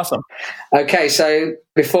 Awesome. Okay, so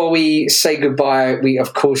before we say goodbye, we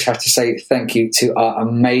of course have to say thank you to our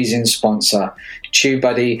amazing sponsor,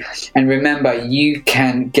 TubeBuddy. And remember, you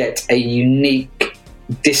can get a unique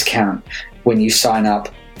discount when you sign up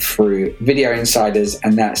through Video Insiders,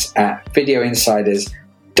 and that's at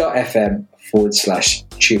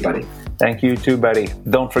videoinsiders.fm/TubeBuddy. Thank you,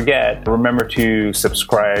 TubeBuddy. Don't forget, remember to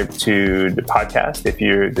subscribe to the podcast if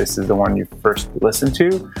this is the one you first listened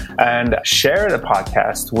to, and share the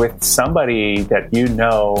podcast with somebody that you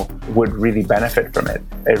know would really benefit from it.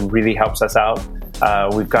 It really helps us out.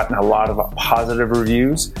 We've gotten a lot of positive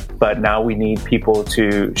reviews, but now we need people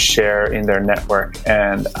to share in their network.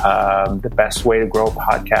 And the best way to grow a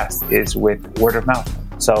podcast is with word of mouth.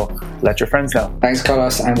 So let your friends know. Thanks,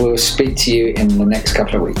 Carlos, and we'll speak to you in the next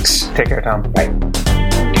couple of weeks. Take care, Tom. Bye.